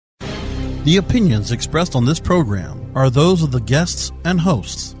The opinions expressed on this program are those of the guests and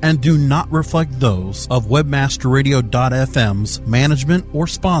hosts and do not reflect those of WebmasterRadio.fm's management or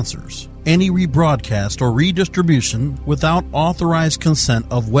sponsors. Any rebroadcast or redistribution without authorized consent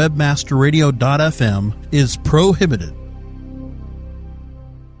of WebmasterRadio.fm is prohibited.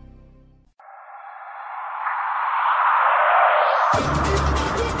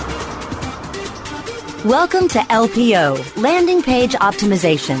 Welcome to LPO, Landing Page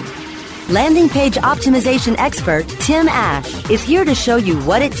Optimization. Landing Page Optimization expert Tim Ash is here to show you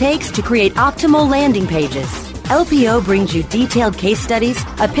what it takes to create optimal landing pages. LPO brings you detailed case studies,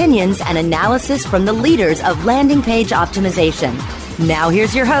 opinions, and analysis from the leaders of landing page optimization. Now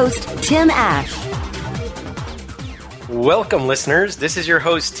here's your host, Tim Ash. Welcome, listeners. This is your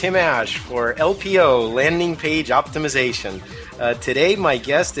host, Tim Ash, for LPO, Landing Page Optimization. Today, my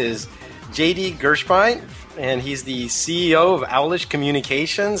guest is JD Gershbein, and he's the CEO of Owlish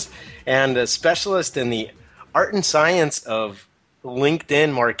Communications and a specialist in the art and science of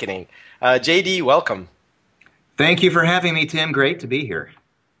LinkedIn marketing. JD, welcome. Thank you for having me, Tim. Great to be here.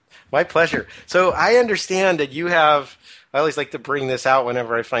 My pleasure. So I understand that you have, I always like to bring this out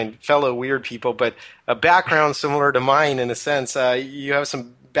whenever I find fellow weird people, but a background similar to mine in a sense. You have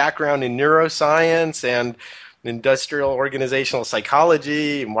some background in neuroscience and industrial organizational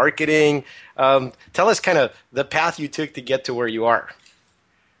psychology, marketing. Tell us kind of the path you took to get to where you are.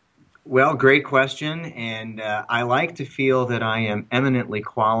 Well, great question, and I like to feel that I am eminently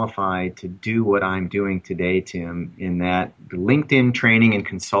qualified to do what I'm doing today, Tim, in that the LinkedIn training and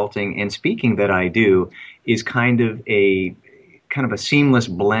consulting and speaking that I do is kind of a seamless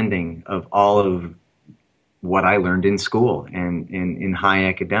blending of all of what I learned in school and in high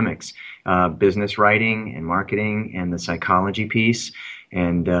academics, business writing and marketing and the psychology piece.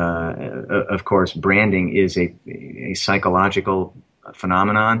 And, of course, branding is a psychological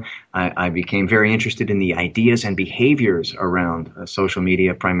phenomenon. I became very interested in the ideas and behaviors around social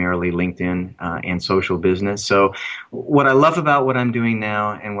media, primarily LinkedIn and social business. So what I love about what I'm doing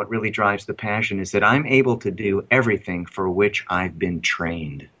now and what really drives the passion is that I'm able to do everything for which I've been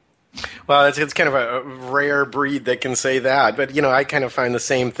trained. Well, it's kind of a rare breed that can say that. But, I kind of find the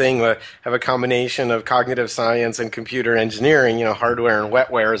same thing. I have a combination of cognitive science and computer engineering, hardware and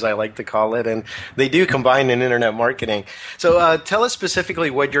wetware, as I like to call it. And they do combine in internet marketing. So tell us specifically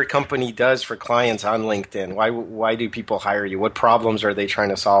what your company does for clients on LinkedIn. Why do people hire you? What problems are they trying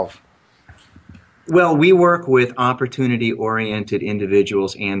to solve? Well, we work with opportunity-oriented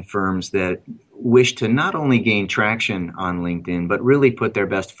individuals and firms that wish to not only gain traction on LinkedIn, but really put their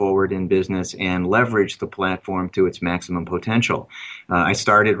best forward in business and leverage the platform to its maximum potential. I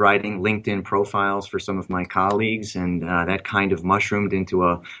started writing LinkedIn profiles for some of my colleagues, and that kind of mushroomed into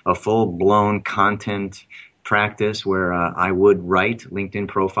a full-blown content practice where I would write LinkedIn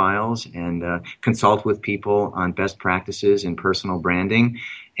profiles and consult with people on best practices in personal branding.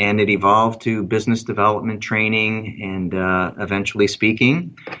 And it evolved to business development training and eventually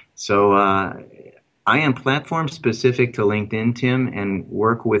speaking. So I am platform specific to LinkedIn, Tim, and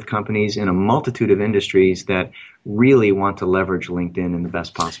work with companies in a multitude of industries that really want to leverage LinkedIn in the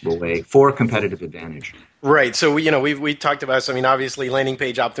best possible way for competitive advantage. Right. So we talked about this. I mean, obviously, landing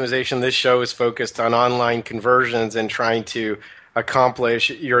page optimization. This show is focused on online conversions and trying to accomplish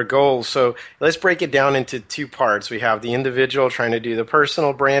your goals. So let's break it down into two parts. We have the individual trying to do the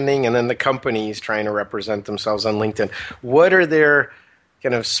personal branding, and then the companies trying to represent themselves on LinkedIn. What are their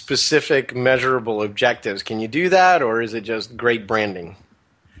kind of specific measurable objectives? Can you do that, or is it just great branding?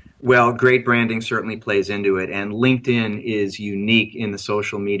 Well, great branding certainly plays into it, and LinkedIn is unique in the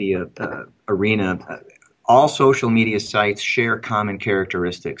social media arena. All social media sites share common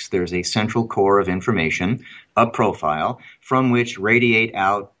characteristics. There's a central core of information, a profile, from which radiate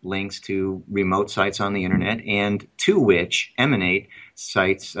out links to remote sites on the internet and to which emanate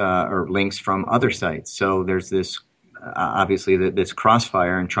sites or links from other sites. So there's this, obviously, this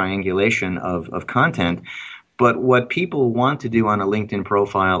crossfire and triangulation of content. But what people want to do on a LinkedIn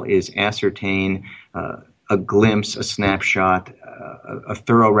profile is ascertain a glimpse, a snapshot, a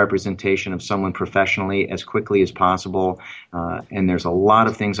thorough representation of someone professionally as quickly as possible. And there's a lot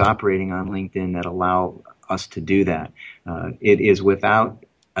of things operating on LinkedIn that allow us to do that. It is without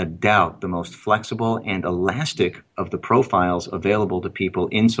a doubt the most flexible and elastic of the profiles available to people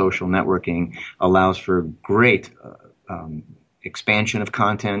in social networking, allows for great expansion of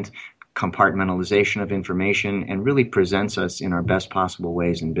content, compartmentalization of information, and really presents us in our best possible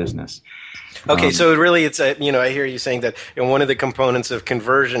ways in business. Okay, so really it's, I hear you saying that one of the components of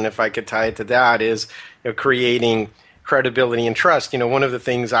conversion, if I could tie it to that, is creating credibility and trust. One of the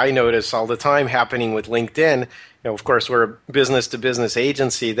things I notice all the time happening with LinkedIn, of course, we're a business-to-business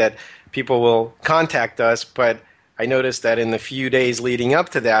agency that people will contact us, but I noticed that in the few days leading up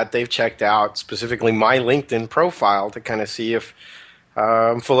to that, they've checked out specifically my LinkedIn profile to kind of see if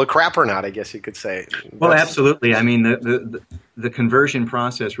I'm full of crap or not, I guess you could say. Well, absolutely. I mean, the conversion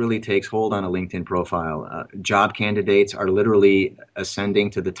process really takes hold on a LinkedIn profile. Job candidates are literally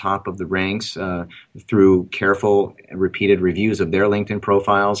ascending to the top of the ranks through careful, repeated reviews of their LinkedIn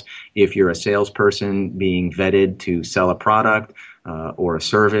profiles. If you're a salesperson being vetted to sell a product, or a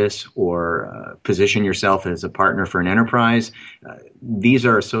service, or position yourself as a partner for an enterprise. These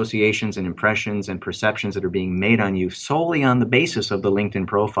are associations and impressions and perceptions that are being made on you solely on the basis of the LinkedIn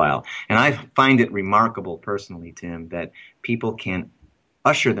profile. And I find it remarkable personally, Tim, that people can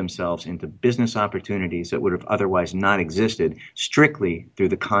usher themselves into business opportunities that would have otherwise not existed strictly through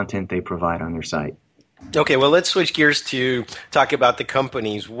the content they provide on their site. Okay, well, let's switch gears to talk about the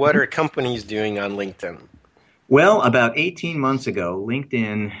companies. What are companies doing on LinkedIn? Well, about 18 months ago,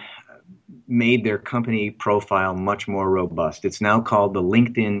 LinkedIn made their company profile much more robust. It's now called the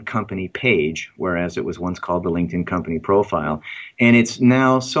LinkedIn company page, whereas it was once called the LinkedIn company profile. And it's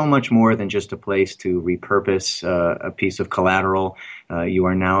now so much more than just a place to repurpose a piece of collateral. You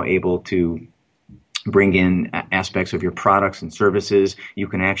are now able to bring in aspects of your products and services. You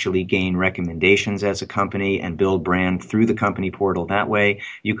can actually gain recommendations as a company and build brand through the company portal that way.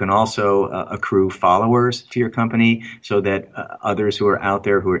 You can also accrue followers to your company so that others who are out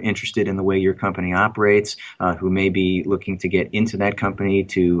there who are interested in the way your company operates, who may be looking to get into that company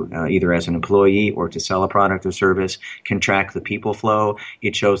to either as an employee or to sell a product or service, can track the people flow.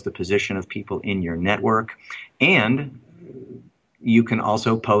 It shows the position of people in your network. And you can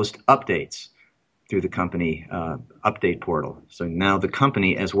also post updates through the company update portal. So now the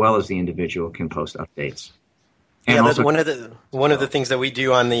company as well as the individual can post updates. And yeah, that's also, one of the things that we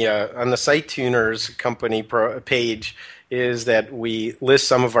do on the Site Tuners company page is that we list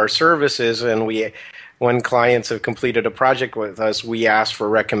some of our services, and when clients have completed a project with us, we ask for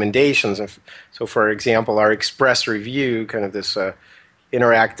recommendations. So, for example, our Express Review, kind of this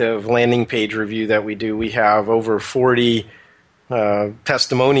interactive landing page review that we do, we have over 40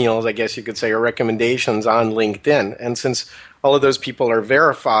 testimonials, I guess you could say, or recommendations on LinkedIn. And since all of those people are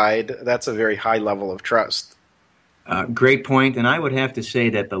verified, that's a very high level of trust. Great point. And I would have to say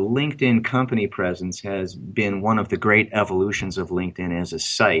that the LinkedIn company presence has been one of the great evolutions of LinkedIn as a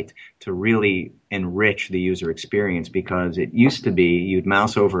site to really enrich the user experience, because it used to be you'd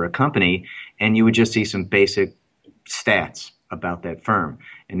mouse over a company and you would just see some basic stats about that firm.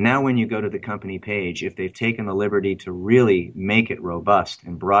 And now when you go to the company page, if they've taken the liberty to really make it robust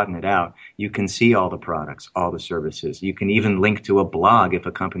and broaden it out, you can see all the products, all the services. You can even link to a blog if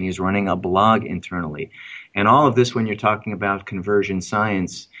a company is running a blog internally. And all of this, when you're talking about conversion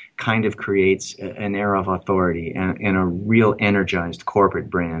science, kind of creates an air of authority and a real energized corporate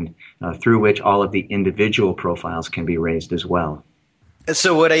brand through which all of the individual profiles can be raised as well.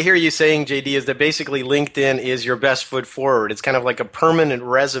 So what I hear you saying, JD, is that basically LinkedIn is your best foot forward. It's kind of like a permanent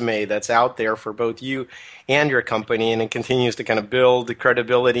resume that's out there for both you and your company, and it continues to kind of build the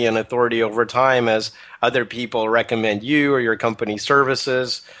credibility and authority over time as other people recommend you or your company's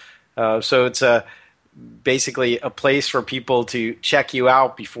services. So it's basically a place for people to check you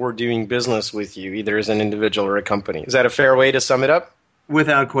out before doing business with you, either as an individual or a company. Is that a fair way to sum it up?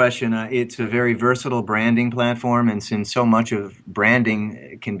 Without question, it's a very versatile branding platform, and since so much of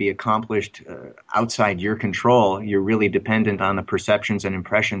branding can be accomplished outside your control, you're really dependent on the perceptions and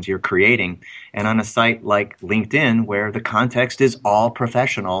impressions you're creating. And on a site like LinkedIn, where the context is all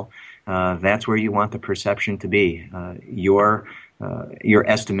professional, that's where you want the perception to be. Your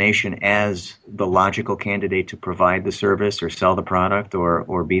estimation as the logical candidate to provide the service or sell the product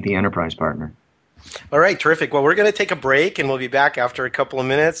or be the enterprise partner. All right, terrific. Well, we're going to take a break, and we'll be back after a couple of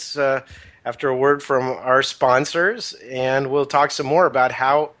minutes after a word from our sponsors, and we'll talk some more about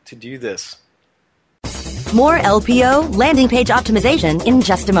how to do this. More LPO landing page optimization in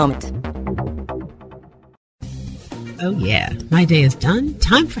just a moment. Oh yeah, my day is done.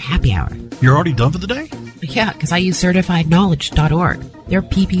 Time for happy hour. You're already done for the day? Yeah, because I use CertifiedKnowledge.org. Their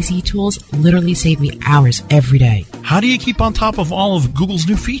PPC tools literally save me hours every day. How do you keep on top of all of Google's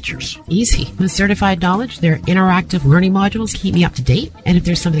new features? Easy. With Certified Knowledge, their interactive learning modules keep me up to date. And if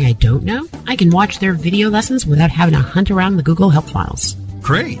there's something I don't know, I can watch their video lessons without having to hunt around the Google Help files.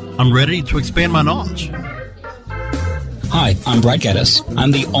 Great. I'm ready to expand my knowledge. Hi, I'm Brad Geddes.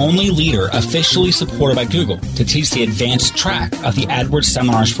 I'm the only leader officially supported by Google to teach the advanced track of the AdWords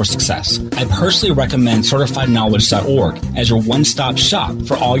Seminars for Success. I personally recommend CertifiedKnowledge.org as your one-stop shop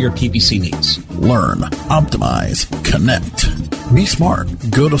for all your PPC needs. Learn, optimize, connect. Be smart.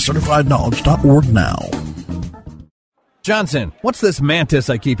 Go to CertifiedKnowledge.org now. Johnson, what's this Mantis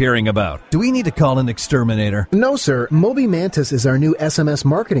I keep hearing about? Do we need to call an exterminator? No, sir. Moby Mantis is our new SMS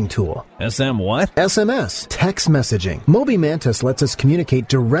marketing tool. SM what? SMS, text messaging. Moby Mantis lets us communicate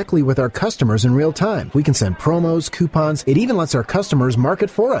directly with our customers in real time. We can send promos, coupons. It even lets our customers market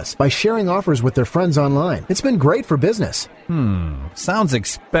for us by sharing offers with their friends online. It's been great for business. Sounds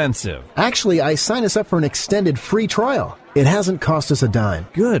expensive. Actually, I signed us up for an extended free trial. It hasn't cost us a dime.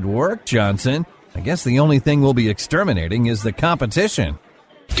 Good work, Johnson. I guess the only thing we'll be exterminating is the competition.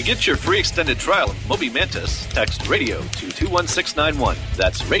 To get your free extended trial of Moby Mantis, text radio to 21691.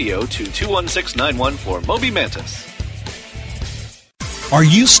 That's radio to 21691 for Moby Mantis. Are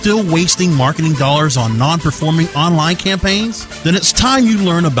you still wasting marketing dollars on non-performing online campaigns? Then it's time you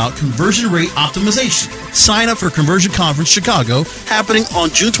learn about conversion rate optimization. Sign up for Conversion Conference Chicago happening on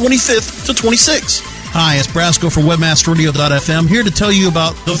June 25th to 26th. Hi, it's Brasco from WebmasterRadio.fm here to tell you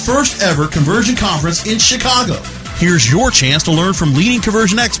about the first ever conversion conference in Chicago. Here's your chance to learn from leading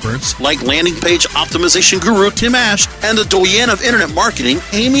conversion experts like landing page optimization guru Tim Ash and the doyen of internet marketing,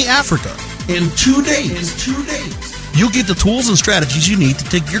 Amy Africa. In 2 days, you'll get the tools and strategies you need to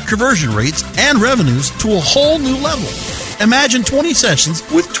take your conversion rates and revenues to a whole new level. Imagine 20 sessions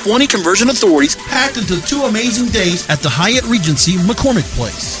with 20 conversion authorities packed into 2 amazing days at the Hyatt Regency McCormick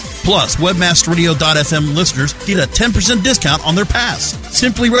Place. Plus, WebmasterRadio.fm listeners get a 10% discount on their pass.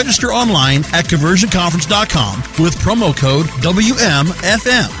 Simply register online at conversionconference.com with promo code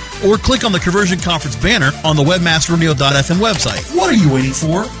WMFM or click on the Conversion Conference banner on the WebmasterRadio.fm website. What are you waiting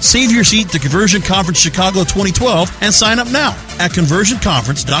for? Save your seat to Conversion Conference Chicago 2012 and sign up now at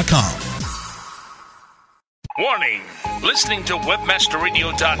conversionconference.com. Warning! Listening to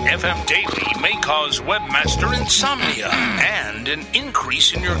WebmasterRadio.fm daily may cause webmaster insomnia and an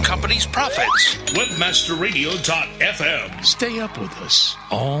increase in your company's profits. WebmasterRadio.fm. Stay up with us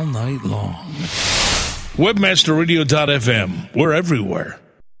all night long. WebmasterRadio.fm. We're everywhere.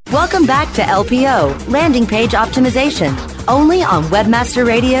 Welcome back to LPO, Landing Page Optimization, only on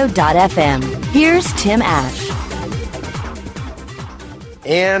WebmasterRadio.fm. Here's Tim Ash.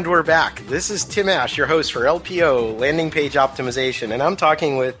 And we're back. This is Tim Ash, your host for LPO, Landing Page Optimization. And I'm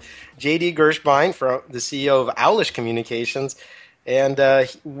talking with JD Gershbein, the CEO of Owlish Communications. And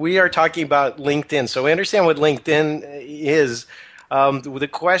we are talking about LinkedIn. So we understand what LinkedIn is. The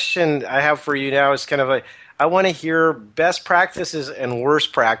question I have for you now is kind of I want to hear best practices and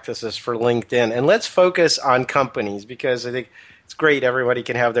worst practices for LinkedIn. And let's focus on companies because I think it's great. Everybody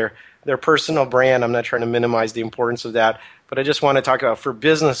can have their personal brand. I'm not trying to minimize the importance of that. But I just want to talk about for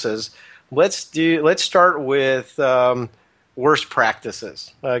businesses. Let's start with worst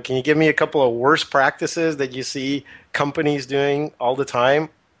practices. Can you give me a couple of worst practices that you see companies doing all the time?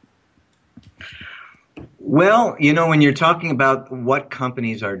 Well, when you're talking about what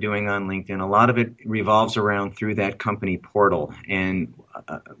companies are doing on LinkedIn, a lot of it revolves around through that company portal. And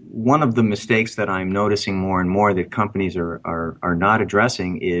one of the mistakes that I'm noticing more and more that companies are not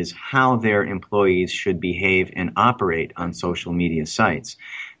addressing is how their employees should behave and operate on social media sites.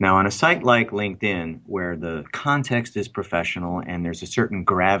 Now, on a site like LinkedIn, where the context is professional and there's a certain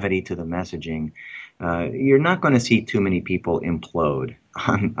gravity to the messaging, you're not going to see too many people implode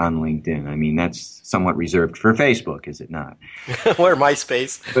on LinkedIn. I mean, that's somewhat reserved for Facebook, is it not? Or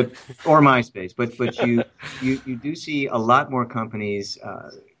MySpace. But you do see a lot more companies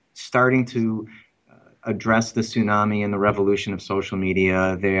starting to address the tsunami and the revolution of social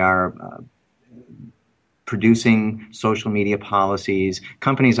media. They are producing social media policies.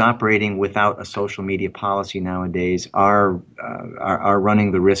 Companies operating without a social media policy nowadays are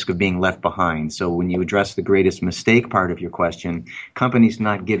running the risk of being left behind. So when you address the greatest mistake part of your question, companies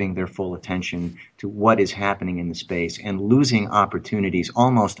not giving their full attention to what is happening in the space and losing opportunities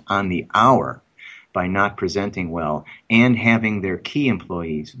almost on the hour by not presenting well and having their key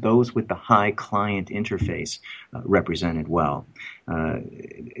employees, those with the high client interface, represented well.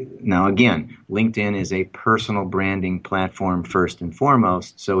 Now, again, LinkedIn is a personal branding platform first and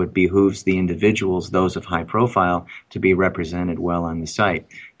foremost, so it behooves the individuals, those of high profile, to be represented well on the site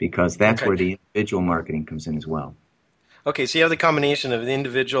because that's where the individual marketing comes in as well. Okay, so you have the combination of the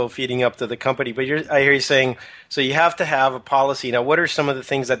individual feeding up to the company, but I hear you saying, so you have to have a policy. Now, what are some of the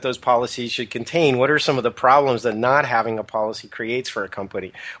things that those policies should contain? What are some of the problems that not having a policy creates for a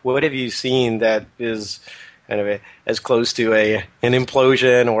company? What have you seen that is kind of as close to an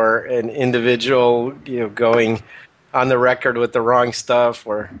implosion or an individual, going on the record with the wrong stuff,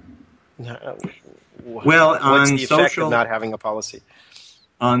 or well, what's on the effect social, of not having a policy?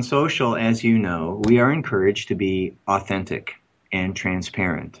 On social, as you know, we are encouraged to be authentic and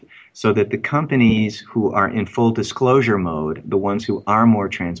transparent, so that the companies who are in full disclosure mode, the ones who are more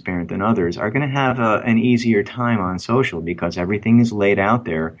transparent than others, are going to have an easier time on social because everything is laid out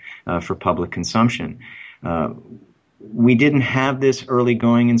there for public consumption. We didn't have this early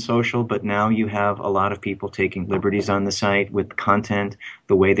going in social, but now you have a lot of people taking liberties on the site with content,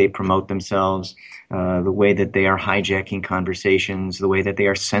 the way they promote themselves, the way that they are hijacking conversations, the way that they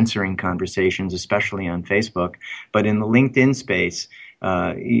are censoring conversations, especially on Facebook. But in the LinkedIn space,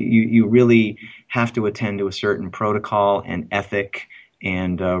 you really have to attend to a certain protocol and ethic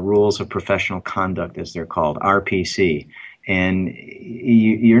and rules of professional conduct, as they're called, RPC. And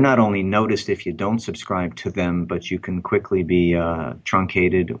you're not only noticed if you don't subscribe to them, but you can quickly be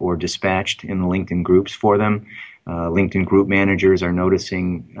truncated or dispatched in the LinkedIn groups for them. LinkedIn group managers are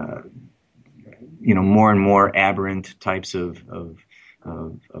noticing, more and more aberrant types of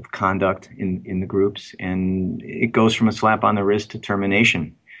conduct in the groups, and it goes from a slap on the wrist to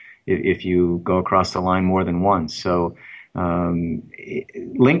termination if you go across the line more than once. So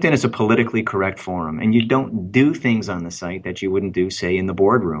LinkedIn is a politically correct forum, and you don't do things on the site that you wouldn't do, say, in the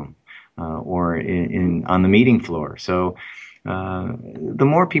boardroom or on the meeting floor. So the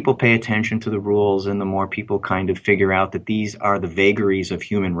more people pay attention to the rules, and the more people kind of figure out that these are the vagaries of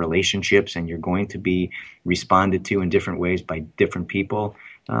human relationships, and you're going to be responded to in different ways by different people,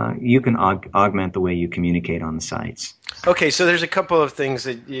 you can augment the way you communicate on the sites. Okay, so there's a couple of things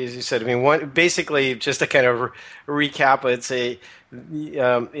that you said. I mean, one, basically, just to kind of recap,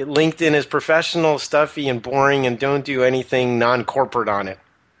 LinkedIn is professional, stuffy, and boring, and don't do anything non-corporate on it.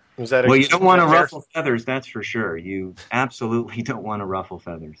 Well, you don't want to ruffle feathers, that's for sure. You absolutely don't want to ruffle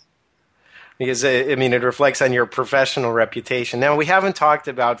feathers. Because, it reflects on your professional reputation. Now, we haven't talked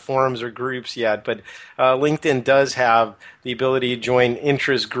about forums or groups yet, but LinkedIn does have the ability to join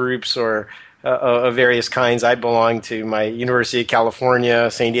interest groups or of various kinds. I belong to my University of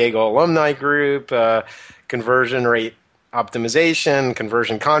California, San Diego alumni group, conversion rate optimization,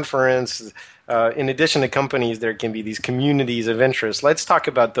 conversion conference. In addition to companies, there can be these communities of interest. Let's talk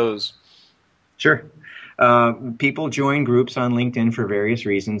about those. Sure. People join groups on LinkedIn for various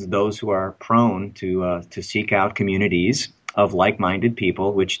reasons. Those who are prone to seek out communities of like-minded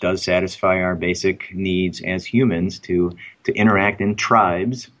people, which does satisfy our basic needs as humans to interact in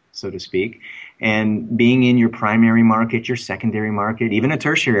tribes, so to speak. And being in your primary market, your secondary market, even a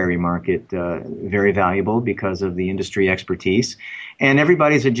tertiary market, very valuable because of the industry expertise. And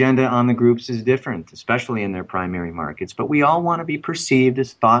everybody's agenda on the groups is different, especially in their primary markets. But we all want to be perceived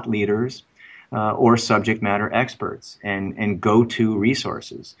as thought leaders or subject matter experts and go-to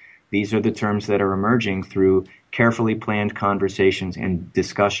resources. These are the terms that are emerging through carefully planned conversations and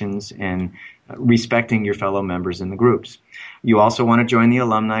discussions and respecting your fellow members in the groups. You also want to join the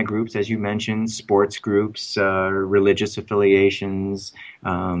alumni groups, as you mentioned, sports groups, religious affiliations,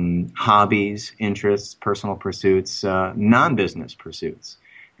 hobbies, interests, personal pursuits, non-business pursuits.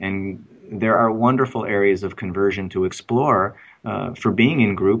 And there are wonderful areas of conversion to explore for being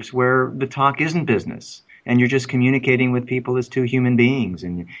in groups where the talk isn't business. And you're just communicating with people as two human beings,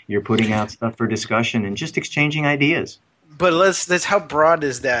 and you're putting out stuff for discussion and just exchanging ideas. But that's how broad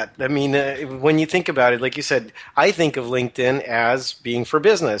is that? I mean, when you think about it, like you said, I think of LinkedIn as being for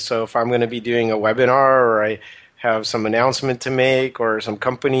business. So if I'm going to be doing a webinar or I have some announcement to make or some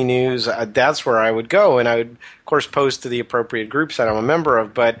company news, that's where I would go. And I would, of course, post to the appropriate groups that I'm a member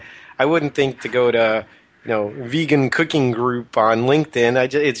of. But I wouldn't think to go to, vegan cooking group on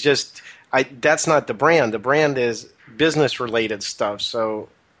LinkedIn. That's not the brand. The brand is business-related stuff. So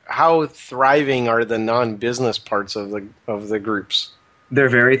how thriving are the non-business parts of the groups? They're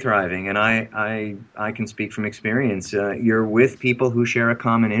very thriving, and I can speak from experience. You're with people who share a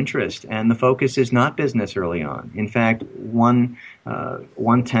common interest, and the focus is not business early on. In fact, one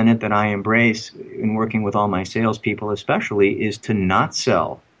tenet that I embrace in working with all my salespeople especially is to not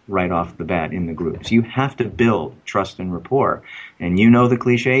sell right off the bat in the groups. You have to build trust and rapport. And you know the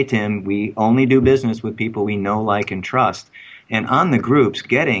cliche, Tim, we only do business with people we know, like, and trust. And on the groups,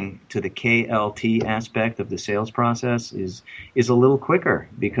 getting to the KLT aspect of the sales process is a little quicker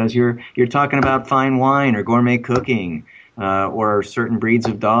because you're talking about fine wine or gourmet cooking or certain breeds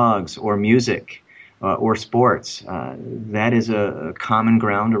of dogs or music or sports. That is a common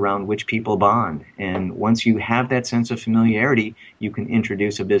ground around which people bond. And once you have that sense of familiarity, you can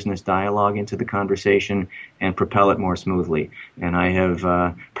introduce a business dialogue into the conversation and propel it more smoothly. And I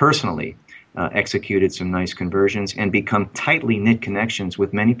have personally executed some nice conversions and become tightly knit connections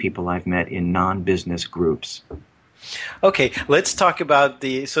with many people I've met in non-business groups. Okay, let's talk about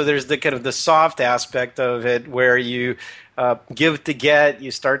so there's the kind of the soft aspect of it where you give to get, you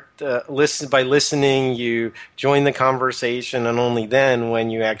start by listening, you join the conversation, and only then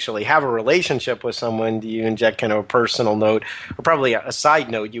when you actually have a relationship with someone do you inject kind of a personal note, or probably a side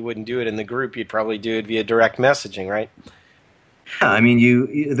note. You wouldn't do it in the group, you'd probably do it via direct messaging, right? Yeah, I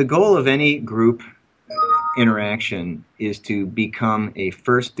mean, the goal of any group interaction is to become a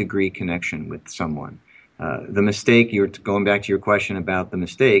first-degree connection with someone. The mistake, you're going back to your question about the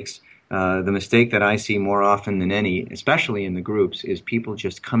mistakes, the mistake that I see more often than any, especially in the groups, is people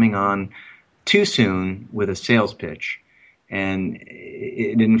just coming on too soon with a sales pitch. And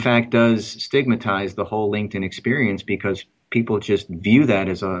it in fact does stigmatize the whole LinkedIn experience because people just view that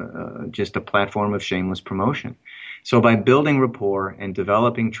as just a platform of shameless promotion. So by building rapport and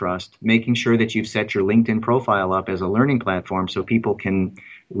developing trust, making sure that you've set your LinkedIn profile up as a learning platform so people can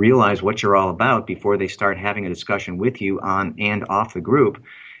realize what you're all about before they start having a discussion with you on and off the group,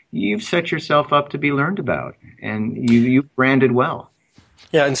 you've set yourself up to be learned about, and you've branded well.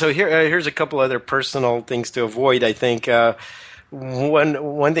 Yeah, and so here's a couple other personal things to avoid. I think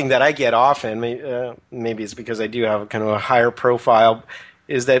one thing that I get often, maybe it's because I do have kind of a higher profile,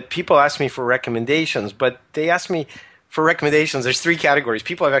 is that people ask me for recommendations, but they ask me for recommendations. There's three categories.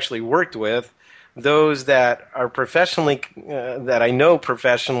 People I've actually worked with, those that are professionally, that I know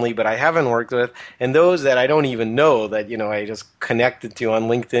professionally but I haven't worked with, and those that I don't even know that, I just connected to on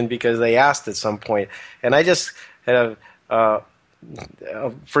LinkedIn because they asked at some point. And I just have,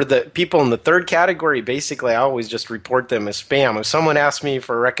 for the people in the third category, basically I always just report them as spam. If someone asks me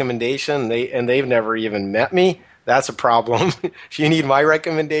for a recommendation and they've never even met me, that's a problem. If you need my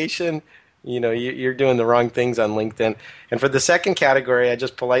recommendation, you're doing the wrong things on LinkedIn. And for the second category, I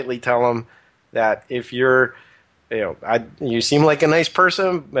just politely tell them that if you're, you seem like a nice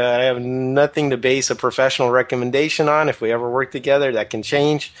person, but I have nothing to base a professional recommendation on. If we ever work together, that can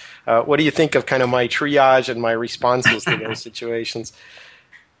change. What do you think of kind of my triage and my responses to those situations?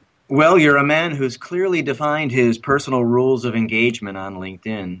 Well, you're a man who's clearly defined his personal rules of engagement on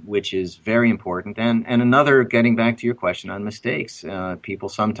LinkedIn, which is very important. And another, getting back to your question on mistakes, people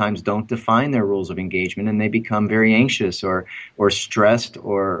sometimes don't define their rules of engagement, and they become very anxious or stressed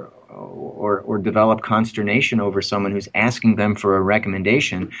or develop consternation over someone who's asking them for a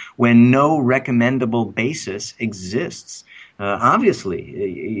recommendation when no recommendable basis exists. Obviously,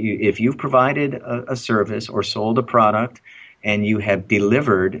 if you've provided a service or sold a product, and you have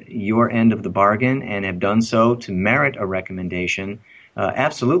delivered your end of the bargain and have done so to merit a recommendation,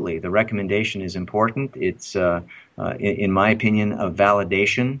 absolutely, the recommendation is important. It's, in my opinion, a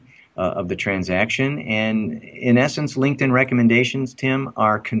validation of the transaction. And in essence, LinkedIn recommendations, Tim,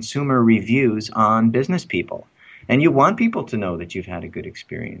 are consumer reviews on business people. And you want people to know that you've had a good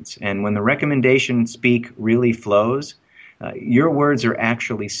experience. And when the recommendation speak really flows, your words are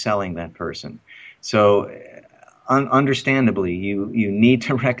actually selling that person. So understandably, you need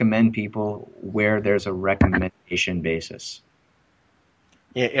to recommend people where there's a recommendation basis.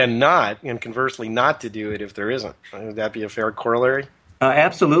 And conversely, not to do it if there isn't. Would that be a fair corollary?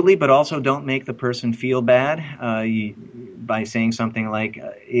 Absolutely, but also don't make the person feel bad by saying something like,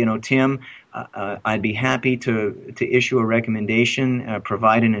 Tim, I'd be happy to issue a recommendation,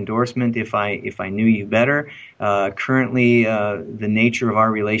 provide an endorsement if I knew you better. Currently, the nature of our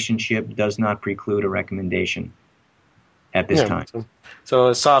relationship does not preclude a recommendation at this time. So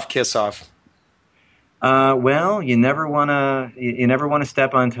a soft kiss off. Well, you never want to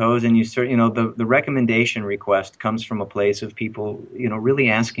step on toes, and the recommendation request comes from a place of people really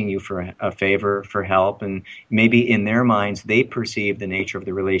asking you for a favor, for help, and maybe in their minds they perceive the nature of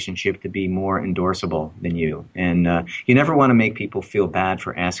the relationship to be more endorsable than you. And you never want to make people feel bad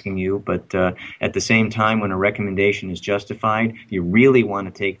for asking you, but at the same time, when a recommendation is justified, you really want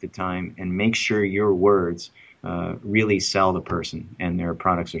to take the time and make sure your words really sell the person and their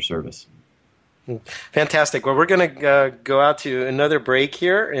products or service. Fantastic. Well, we're going to go out to another break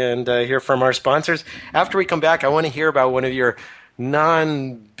here and hear from our sponsors. After we come back, I want to hear about one of your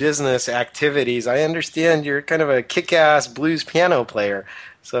non-business activities. I understand you're kind of a kick-ass blues piano player.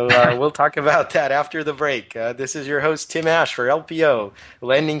 So we'll talk about that after the break. This is your host, Tim Ash, for LPO,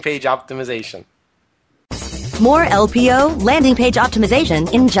 Landing Page Optimization. More LPO, Landing Page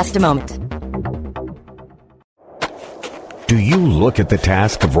Optimization, in just a moment. Do you look at the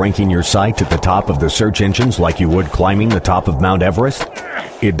task of ranking your site at the top of the search engines like you would climbing the top of Mount Everest?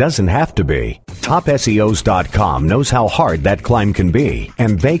 It doesn't have to be. TopSEOs.com knows how hard that climb can be,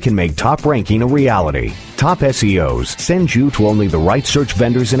 and they can make top ranking a reality. Top SEOs sends you to only the right search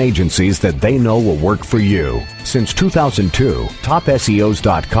vendors and agencies that they know will work for you. Since 2002,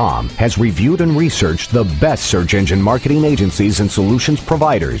 TopSEOs.com has reviewed and researched the best search engine marketing agencies and solutions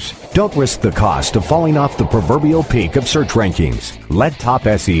providers. Don't risk the cost of falling off the proverbial peak of search rankings. Let Top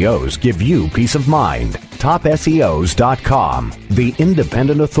SEOs give you peace of mind. TopSEOs.com, the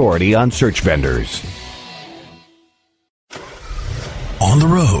independent authority on search vendors. On the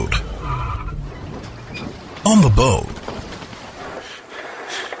road. On the boat.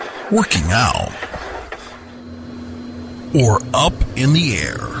 Working out. Or up in the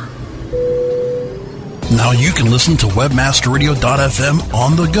air. Now you can listen to WebmasterRadio.fm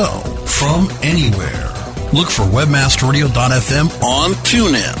on the go from anywhere. Look for WebmasterRadio.fm on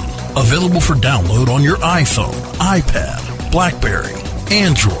TuneIn. Available for download on your iPhone, iPad, BlackBerry,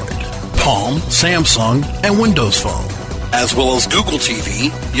 Android, Palm, Samsung, and Windows Phone, as well as Google TV,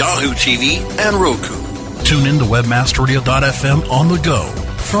 Yahoo TV, and Roku. Tune in to WebmasterRadio.fm on the go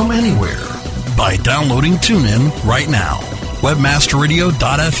from anywhere by downloading TuneIn right now.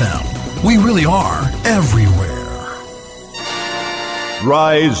 WebmasterRadio.fm. We really are everywhere.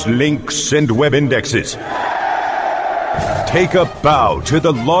 Rise links and web indexes. Take a bow to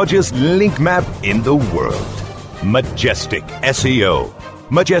the largest link map in the world. Majestic SEO.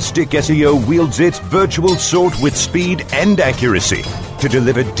 Majestic SEO wields its virtual sword with speed and accuracy to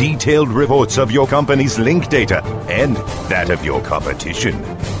deliver detailed reports of your company's link data and that of your competition.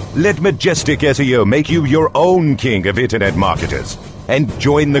 Let Majestic SEO make you your own king of internet marketers and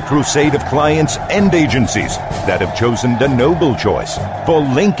join the crusade of clients and agencies that have chosen the noble choice for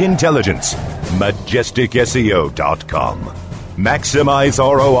link intelligence. MajesticSEO.com. Maximize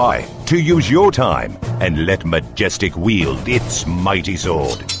ROI to use your time and let Majestic wield its mighty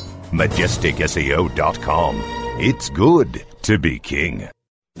sword. MajesticSEO.com. It's good to be king.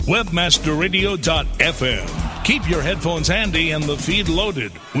 WebmasterRadio.fm. Keep your headphones handy and the feed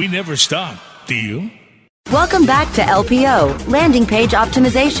loaded. We never stop, do you? Welcome back to LPO, Landing Page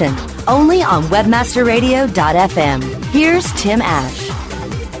Optimization, only on WebmasterRadio.fm. Here's Tim Ash.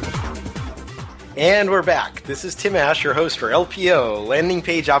 And we're back. This is Tim Ash, your host for LPO, Landing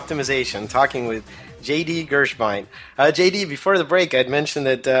Page Optimization, talking with J.D. Gershbein. J.D., before the break, I'd mentioned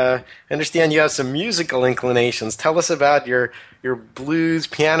that I understand you have some musical inclinations. Tell us about your blues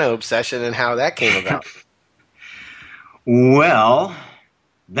piano obsession and how that came about. Well,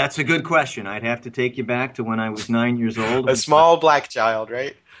 that's a good question. I'd have to take you back to when I was 9 years old. A small black child,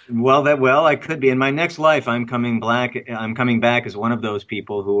 right? Well, I could be. In my next life, I'm coming back as one of those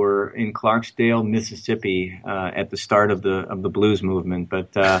people who were in Clarksdale, Mississippi, at the start of the blues movement. But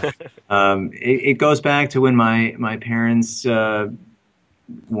it goes back to when my parents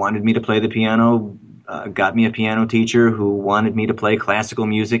wanted me to play the piano, got me a piano teacher who wanted me to play classical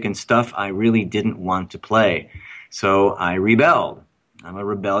music and stuff I really didn't want to play. So I rebelled. I'm a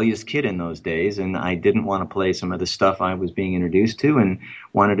rebellious kid in those days, and I didn't want to play some of the stuff I was being introduced to and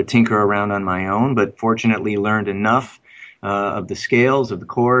wanted to tinker around on my own, but fortunately learned enough of the scales, of the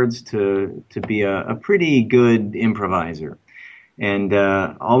chords, to be a pretty good improviser. And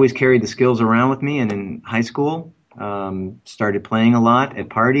always carried the skills around with me, and in high school, started playing a lot at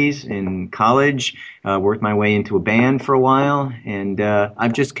parties. In college, worked my way into a band for a while, and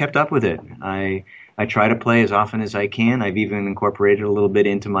I've just kept up with it. I try to play as often as I can. I've even incorporated a little bit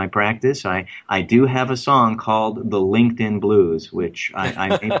into my practice. I do have a song called The LinkedIn Blues, which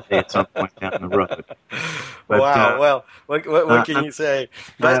I may play at some point down the road. But, wow, well, what can you say?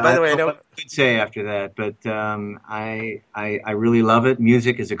 By the way, I know what I could say after that, but I really love it.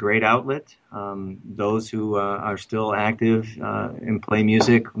 Music is a great outlet. Those who are still active and play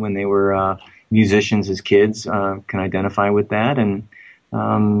music when they were musicians as kids can identify with that, and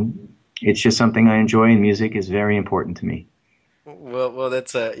it's just something I enjoy, and music is very important to me. Well,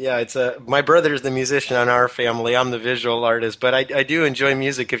 that's my brother's the musician in our family. I'm the visual artist, but I do enjoy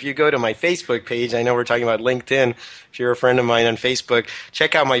music. If you go to my Facebook page, I know we're talking about LinkedIn. If you're a friend of mine on Facebook,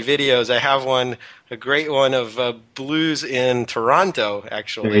 check out my videos. I have a great one of blues in Toronto,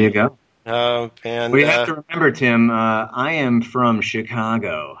 actually. There you go. And we have to remember, Tim, I am from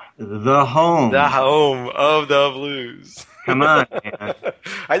Chicago, the home of the blues. Come on, man.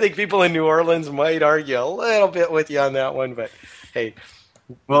 I think people in New Orleans might argue a little bit with you on that one, but hey.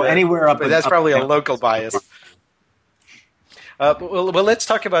 Well, anywhere up. But that's probably a local bias. Well, let's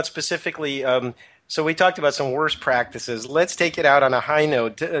talk about specifically. So we talked about some worst practices. Let's take it out on a high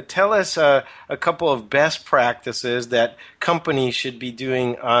note. Tell us a couple of best practices that companies should be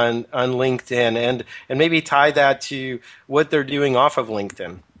doing on LinkedIn, and maybe tie that to what they're doing off of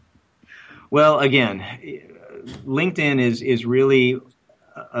LinkedIn. Well, again, LinkedIn is really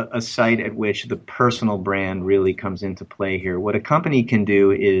a site at which the personal brand really comes into play here. What a company can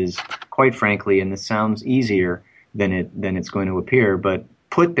do is, quite frankly, and this sounds easier than it's going to appear, but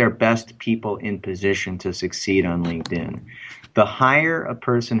put their best people in position to succeed on LinkedIn. The higher a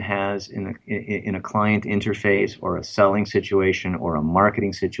person has in a client interface or a selling situation or a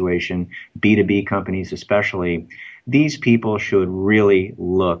marketing situation, B2B companies especially, these people should really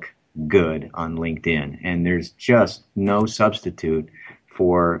look good on LinkedIn. And there's just no substitute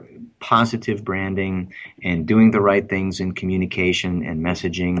for positive branding and doing the right things in communication and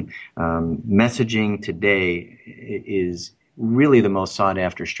messaging. Messaging today is really the most sought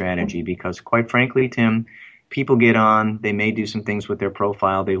after strategy because, quite frankly, Tim, people get on, they may do some things with their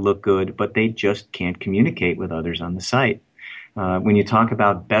profile, they look good, but they just can't communicate with others on the site. When you talk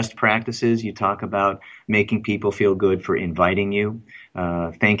about best practices, you talk about making people feel good for inviting you,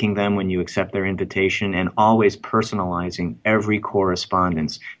 thanking them when you accept their invitation, and always personalizing every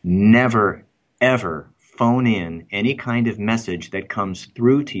correspondence. Never, ever phone in any kind of message that comes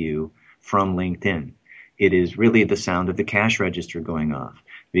through to you from LinkedIn. It is really the sound of the cash register going off.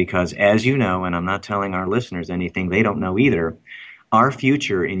 Because as you know, and I'm not telling our listeners anything they don't know either, our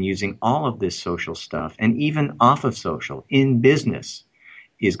future in using all of this social stuff, and even off of social, in business,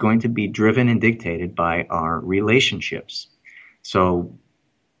 is going to be driven and dictated by our relationships. So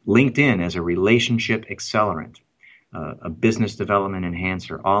LinkedIn as a relationship accelerant, a business development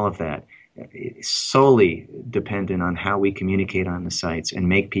enhancer, all of that is solely dependent on how we communicate on the sites and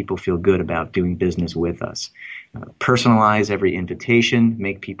make people feel good about doing business with us. Personalize every invitation,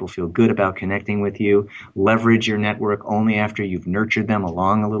 make people feel good about connecting with you, leverage your network only after you've nurtured them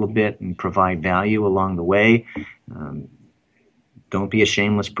along a little bit and provide value along the way. Don't be a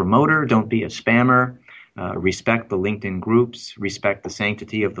shameless promoter, don't be a spammer. Respect the LinkedIn groups, respect the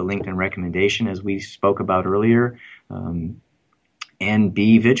sanctity of the LinkedIn recommendation as we spoke about earlier, and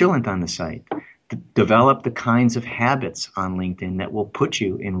be vigilant on the site. Develop the kinds of habits on LinkedIn that will put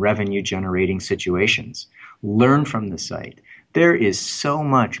you in revenue-generating situations. Learn from the site. There is so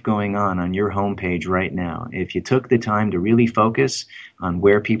much going on your homepage right now. If you took the time to really focus on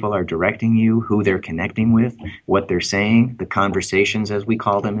where people are directing you, who they're connecting with, what they're saying, the conversations as we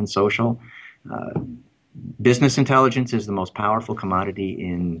call them in social, business intelligence is the most powerful commodity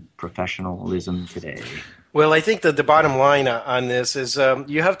in professionalism today. Well, I think that the bottom line on this is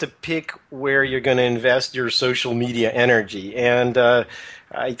you have to pick where you're going to invest your social media energy. And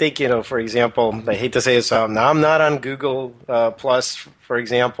I think, for example, I hate to say this, now I'm not on Google Plus, for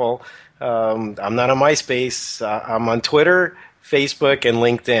example. I'm not on MySpace. I'm on Twitter, Facebook, and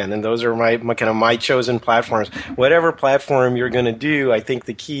LinkedIn, and those are my kind of my chosen platforms. Whatever platform you're going to do, I think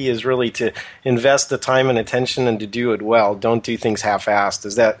the key is really to invest the time and attention and to do it well. Don't do things half-assed.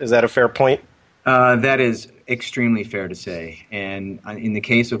 Is that a fair point? That is extremely fair to say. And in the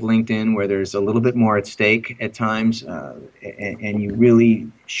case of LinkedIn, where there's a little bit more at stake at times, and you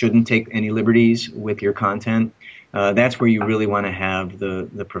really shouldn't take any liberties with your content, that's where you really want to have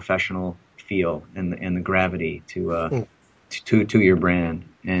the professional feel and the gravity to your brand.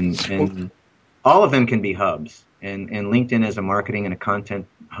 And all of them can be hubs. And LinkedIn as a marketing and a content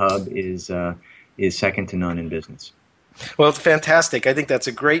hub is second to none in business. Well, it's fantastic. I think that's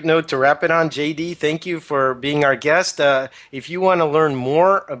a great note to wrap it on. JD, thank you for being our guest. If you want to learn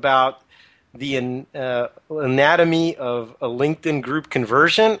more about the anatomy of a LinkedIn group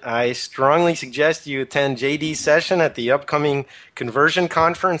conversion, I strongly suggest you attend JD's session at the upcoming conversion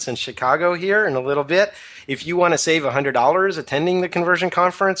conference in Chicago here in a little bit. If you want to save $100 attending the conversion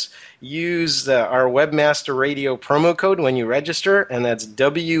conference, use our Webmaster Radio promo code when you register, and that's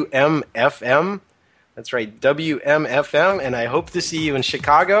WMFM. That's right, WMFM, and I hope to see you in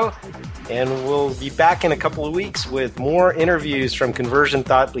Chicago. And we'll be back in a couple of weeks with more interviews from conversion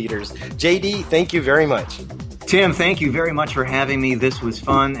thought leaders. JD, thank you very much. Tim, thank you very much for having me. This was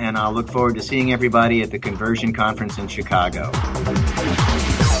fun, and I'll look forward to seeing everybody at the Conversion Conference in Chicago.